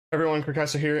Everyone,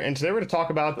 Professor here, and today we're going to talk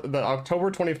about the October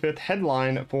 25th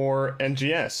headline for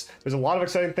NGS. There's a lot of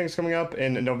exciting things coming up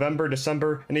in November,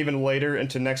 December, and even later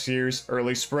into next year's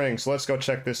early spring, so let's go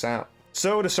check this out.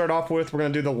 So to start off with, we're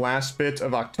going to do the last bit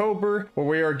of October, where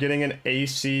we are getting an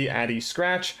AC Addy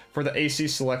Scratch for the AC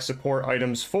Select Support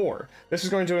Items 4. This is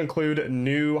going to include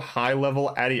new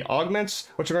high-level Addy Augments,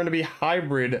 which are going to be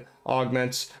hybrid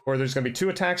augments, where there's going to be 2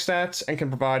 attack stats and can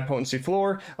provide potency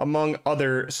floor, among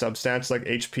other substats like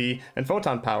HP and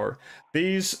photon power.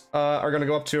 These are going to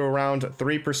go up to around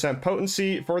 3%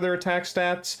 potency for their attack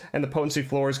stats, and the potency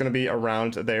floor is going to be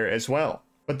around there as well.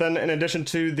 But then in addition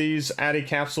to these Addy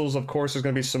capsules, of course, there's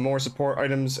going to be some more support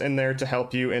items in there to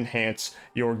help you enhance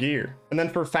your gear. And then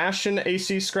for fashion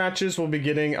AC scratches, we'll be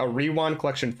getting a Rewind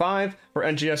Collection 5 for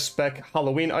NGS spec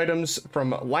Halloween items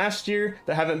from last year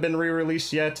that haven't been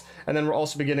re-released yet. And then we'll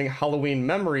also be getting Halloween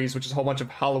Memories, which is a whole bunch of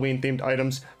Halloween themed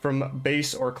items from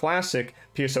base or classic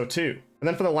PSO2. And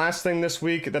then for the last thing this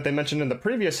week that they mentioned in the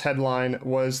previous headline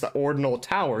was the Ordinal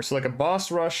Tower. So like a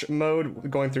boss rush mode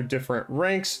going through different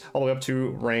ranks all the way up to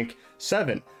rank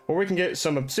 7, where we can get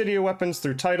some Obsidia weapons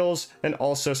through titles and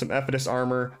also some Epidus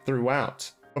armor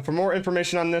throughout. But for more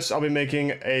information on this, I'll be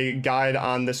making a guide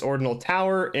on this Ordinal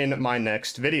Tower in my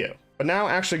next video. But now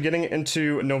actually getting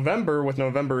into November, with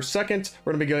November 2nd,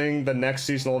 we're going to be getting the next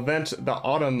seasonal event, the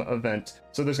Autumn event.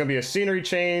 So there's going to be a scenery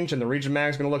change, and the region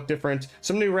mag is going to look different,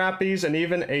 some new Rappies, and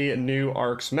even a new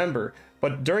ARCS member.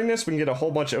 But during this, we can get a whole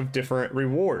bunch of different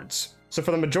rewards. So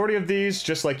for the majority of these,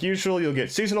 just like usual, you'll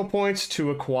get seasonal points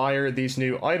to acquire these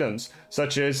new items,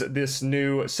 such as this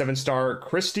new 7-star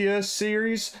Stia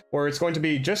series, where it's going to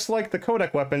be just like the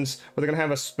Codec weapons, where they're going to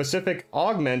have a specific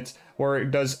augment where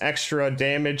it does extra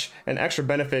damage and extra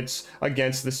benefits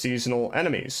against the seasonal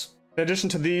enemies. In addition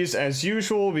to these, as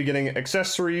usual, we'll be getting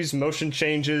accessories, motion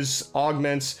changes,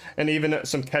 augments, and even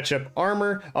some catch-up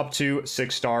armor up to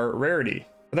 6-star rarity.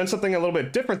 But then something a little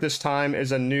bit different this time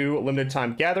is a new limited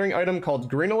time gathering item called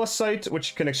Greenolacite,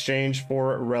 which you can exchange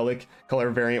for relic color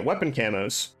variant weapon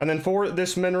camos. And then for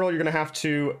this mineral, you're going to have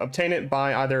to obtain it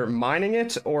by either mining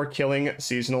it or killing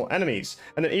seasonal enemies.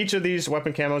 And then each of these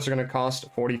weapon camos are going to cost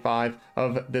 45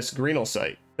 of this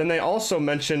Greenolacite. Then they also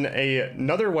mention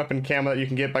another weapon camo that you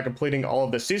can get by completing all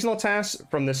of the seasonal tasks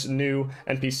from this new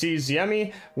NPC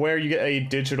Ziemi, where you get a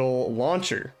digital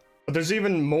launcher. But there's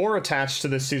even more attached to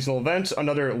this seasonal event,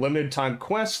 another limited time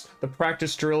quest, the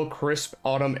Practice Drill Crisp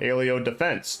Autumn Aleo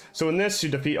Defense. So in this, you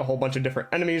defeat a whole bunch of different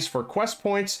enemies for quest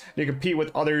points, and you compete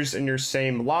with others in your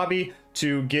same lobby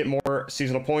to get more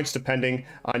seasonal points depending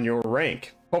on your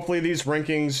rank. Hopefully these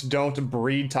rankings don't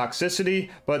breed toxicity,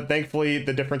 but thankfully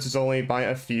the difference is only by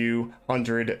a few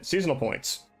hundred seasonal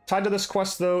points. Tied to this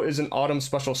quest, though, is an Autumn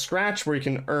Special Scratch, where you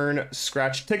can earn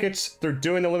scratch tickets through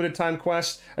doing the limited time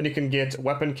quest, and you can get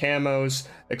weapon camos,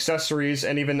 accessories,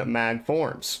 and even mag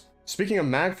forms. Speaking of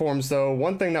mag forms, though,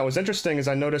 one thing that was interesting is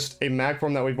I noticed a mag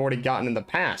form that we've already gotten in the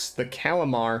past, the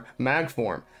Calamar mag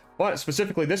form. But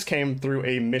specifically, this came through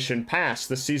a Mission Pass,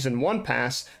 the Season 1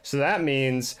 pass, so that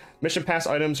means Mission Pass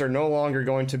items are no longer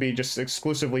going to be just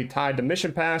exclusively tied to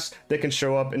Mission Pass. They can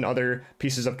show up in other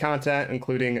pieces of content,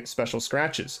 including special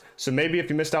scratches. So maybe if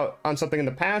you missed out on something in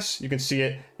the past, you can see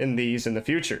it in these in the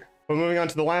future. But moving on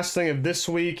to the last thing of this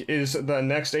week is the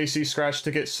next AC Scratch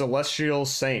ticket, Celestial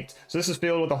Saint. So this is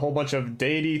filled with a whole bunch of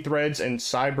deity threads and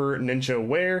cyber ninja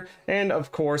wear, and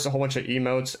of course a whole bunch of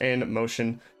emotes and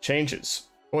motion changes.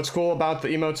 What's cool about the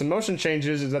emotes and motion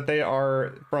changes is that they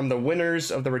are from the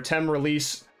winners of the Retem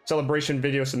release celebration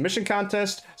video submission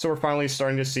contest, so we're finally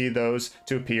starting to see those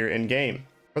to appear in game.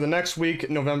 For the next week,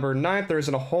 November 9th, there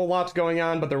isn't a whole lot going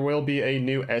on, but there will be a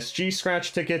new SG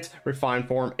Scratch ticket, Refined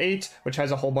Form 8, which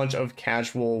has a whole bunch of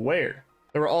casual wear.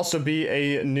 There will also be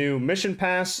a new Mission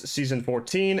Pass, Season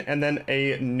 14, and then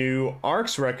a new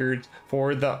ARCS record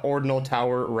for the Ordinal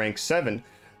Tower Rank 7.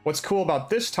 What's cool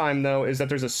about this time, though, is that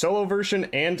there's a solo version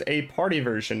and a party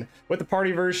version. With the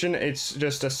party version, it's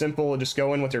just a simple, just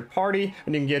go in with your party,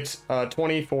 and you can get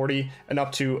 20, 40, and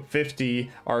up to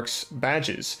 50 ARCS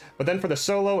badges. But then for the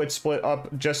solo, it's split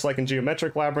up just like in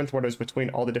Geometric Labyrinth, where it is between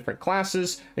all the different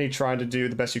classes, and you try to do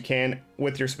the best you can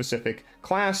with your specific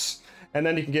class, and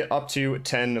then you can get up to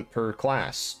 10 per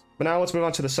class. But now let's move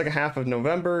on to the second half of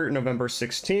November, November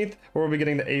 16th, where we'll be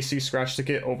getting the AC Scratch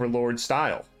ticket Overlord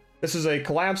style. This is a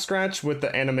collab scratch with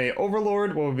the anime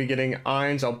Overlord, where we'll be getting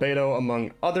Ain's Albedo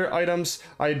among other items.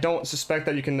 I don't suspect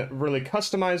that you can really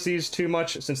customize these too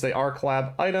much since they are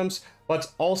collab items,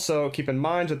 but also keep in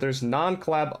mind that there's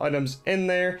non-collab items in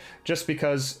there just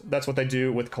because that's what they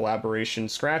do with collaboration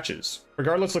scratches.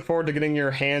 Regardless, look forward to getting your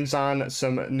hands on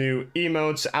some new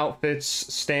emotes, outfits,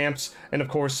 stamps, and of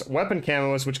course weapon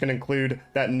camos, which can include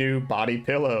that new body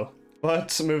pillow.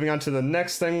 But moving on to the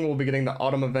next thing, we'll be getting the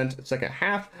autumn event second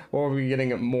half, where we'll be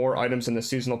getting more items in the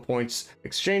seasonal points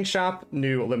exchange shop,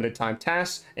 new limited time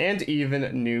tasks, and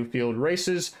even new field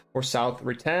races for South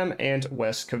Ritam and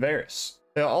West Caveris.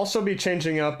 They'll also be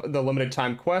changing up the limited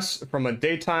time quests from a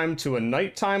daytime to a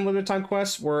nighttime limited time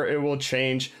quest, where it will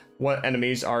change what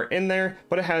enemies are in there,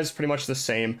 but it has pretty much the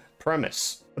same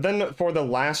premise. But then for the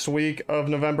last week of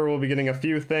November, we'll be getting a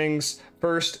few things.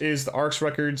 First is the ARCS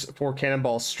records for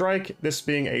Cannonball Strike, this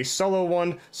being a solo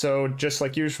one, so just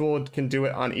like usual, you can do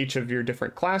it on each of your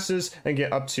different classes and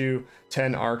get up to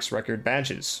 10 ARCS record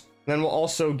badges. Then we'll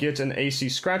also get an AC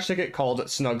scratch ticket called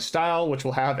Snug Style, which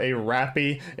will have a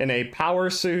Rappy in a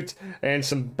power suit and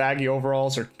some baggy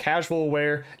overalls or casual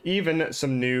wear, even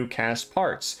some new cast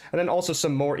parts. And then also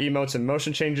some more emotes and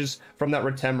motion changes from that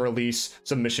Ritem release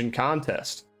submission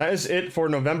contest. That is it for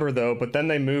November though, but then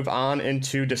they move on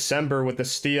into December with the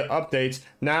Stia updates,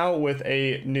 now with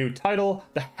a new title,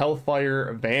 the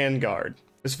Hellfire Vanguard.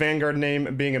 This Vanguard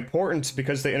name being important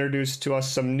because they introduced to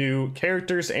us some new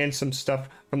characters and some stuff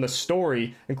from the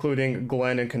story, including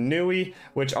Glenn and Kanui,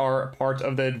 which are part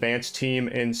of the advanced team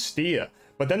in Stia.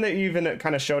 But then they even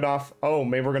kind of showed off, oh,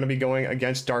 maybe we're going to be going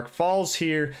against Dark Falls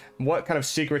here. What kind of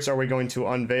secrets are we going to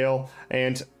unveil,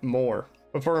 and more.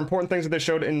 But for important things that they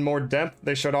showed in more depth,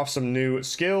 they showed off some new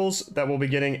skills that we'll be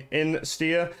getting in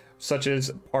Stia, such as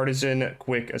Partisan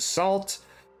Quick Assault,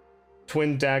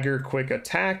 Twin Dagger Quick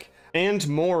Attack, and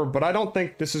more. But I don't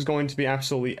think this is going to be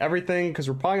absolutely everything, because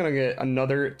we're probably going to get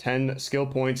another 10 skill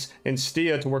points in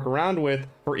Stia to work around with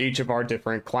for each of our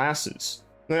different classes.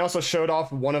 And they also showed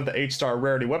off one of the 8-star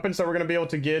rarity weapons that we're going to be able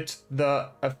to get,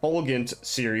 the Effulgent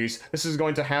series. This is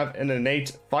going to have an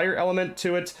innate fire element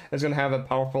to it. It's going to have a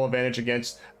powerful advantage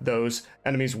against those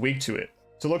enemies weak to it.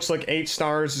 So it looks like 8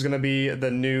 stars is going to be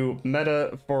the new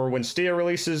meta for when Stia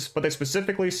releases, but they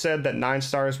specifically said that 9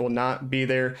 stars will not be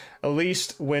there, at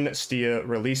least when Stia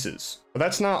releases. But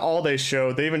that's not all they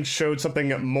showed. They even showed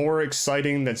something more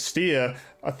exciting than Stia,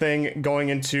 a thing going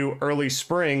into early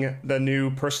spring, the new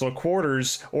personal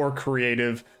quarters or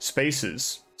creative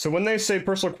spaces. So when they say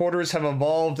personal quarters have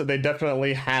evolved, they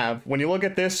definitely have. When you look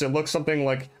at this, it looks something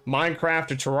like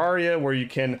Minecraft or Terraria, where you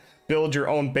can build your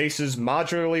own bases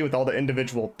modularly with all the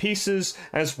individual pieces,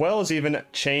 as well as even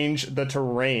change the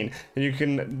terrain. And you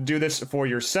can do this for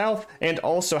yourself and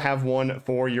also have one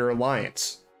for your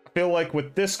alliance. I feel like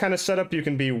with this kind of setup, you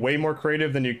can be way more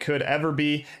creative than you could ever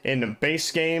be in base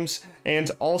games.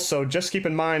 And also, just keep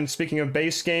in mind, speaking of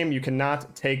base game, you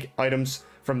cannot take items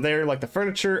from there, like the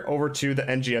furniture, over to the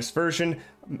NGS version.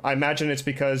 I imagine it's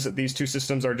because these two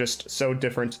systems are just so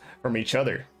different from each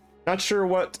other. Not sure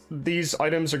what these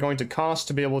items are going to cost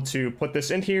to be able to put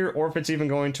this in here, or if it's even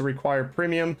going to require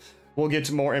premium. We'll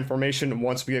get more information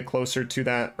once we get closer to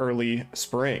that early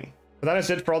spring. But that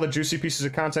is it for all the juicy pieces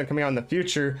of content coming out in the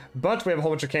future, but we have a whole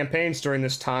bunch of campaigns during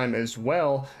this time as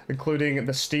well, including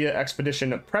the Stia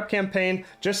Expedition Prep campaign.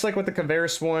 Just like with the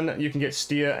Caveris one, you can get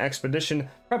Stia Expedition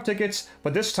Prep tickets,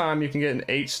 but this time you can get an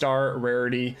 8-star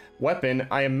rarity weapon.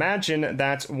 I imagine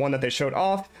that's one that they showed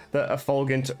off, the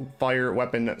Effulgent Fire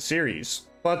Weapon series.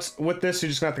 But with this, you're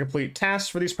just going to have to complete tasks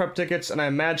for these prep tickets, and I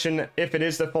imagine if it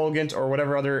is the Effulgent or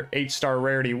whatever other 8-star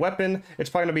rarity weapon, it's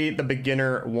probably going to be the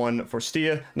beginner one for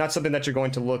Stia, not something that you're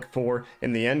going to look for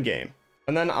in the end game.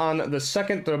 And then on the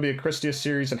 2nd, there'll be a Christia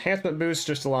series enhancement boost,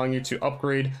 just allowing you to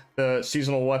upgrade the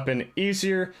seasonal weapon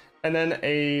easier, and then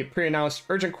a pre-announced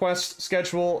urgent quest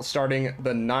schedule starting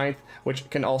the 9th, which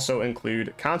can also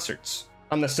include concerts.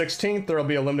 On the 16th, there will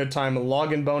be a limited time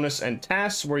login bonus and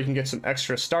tasks where you can get some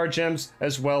extra star gems,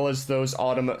 as well as those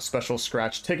autumn special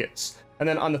scratch tickets. And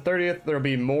then on the 30th, there will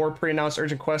be more pre-announced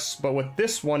urgent quests, but with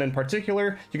this one in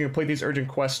particular, you can complete these urgent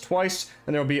quests twice,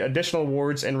 and there will be additional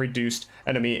awards and reduced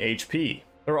enemy HP.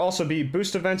 There will also be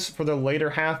boost events for the later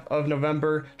half of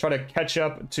November, try to catch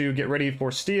up to get ready for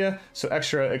Stia, so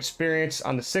extra experience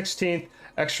on the 16th,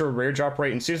 extra rare drop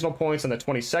rate and seasonal points on the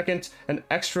 22nd, an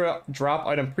extra drop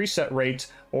item preset rate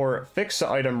or fix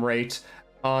item rate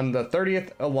on the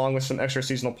 30th, along with some extra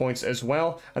seasonal points as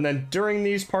well. And then during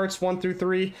these parts 1 through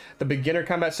 3, the beginner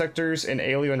combat sectors in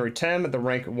Alio and Ritem, the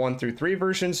rank 1 through 3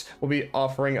 versions, will be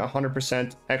offering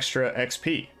 100% extra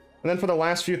XP. And then for the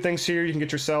last few things here, you can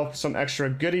get yourself some extra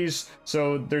goodies.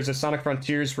 So there's a Sonic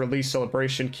Frontiers release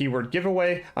celebration keyword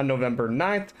giveaway on November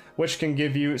 9th, which can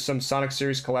give you some Sonic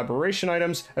Series collaboration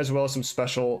items, as well as some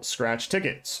special scratch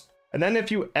tickets. And then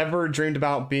if you ever dreamed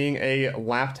about being a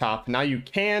laptop, now you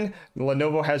can.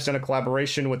 Lenovo has done a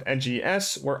collaboration with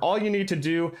NGS, where all you need to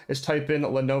do is type in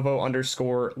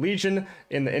Lenovo_Legion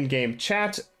in the in-game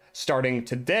chat starting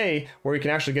today, where you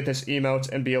can actually get this emote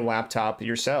and be a laptop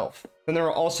yourself. Then there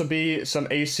will also be some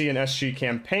AC and SG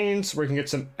campaigns where you can get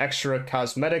some extra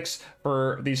cosmetics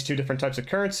for these two different types of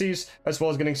currencies, as well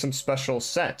as getting some special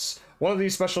sets. One of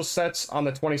these special sets on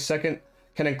the 22nd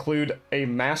can include a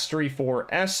Mastery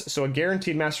 4S, so a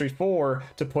guaranteed Mastery 4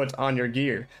 to put on your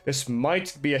gear. This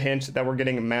might be a hint that we're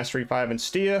getting Mastery 5 and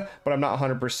Stia, but I'm not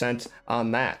 100%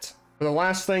 on that. For the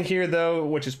last thing here, though,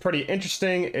 which is pretty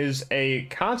interesting, is a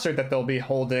concert that they'll be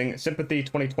holding, Sympathy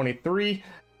 2023,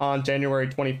 on January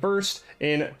 21st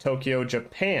in Tokyo,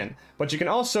 Japan. But you can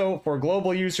also, for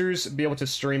global users, be able to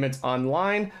stream it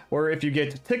online, or if you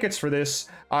get tickets for this,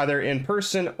 either in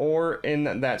person or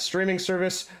in that streaming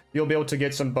service, you'll be able to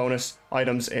get some bonus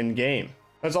items in-game.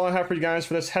 That's all I have for you guys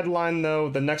for this headline, though.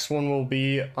 The next one will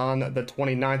be on the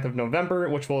 29th of November,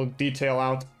 which will detail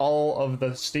out all of the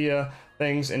Stia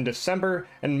things in December,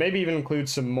 and maybe even include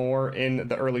some more in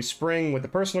the early spring with the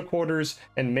personal quarters,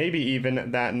 and maybe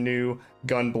even that new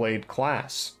Gunblade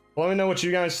class. Let me know what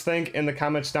you guys think in the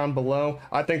comments down below.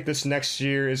 I think this next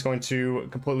year is going to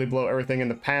completely blow everything in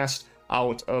the past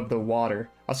out of the water.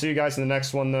 I'll see you guys in the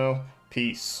next one, though.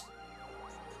 Peace.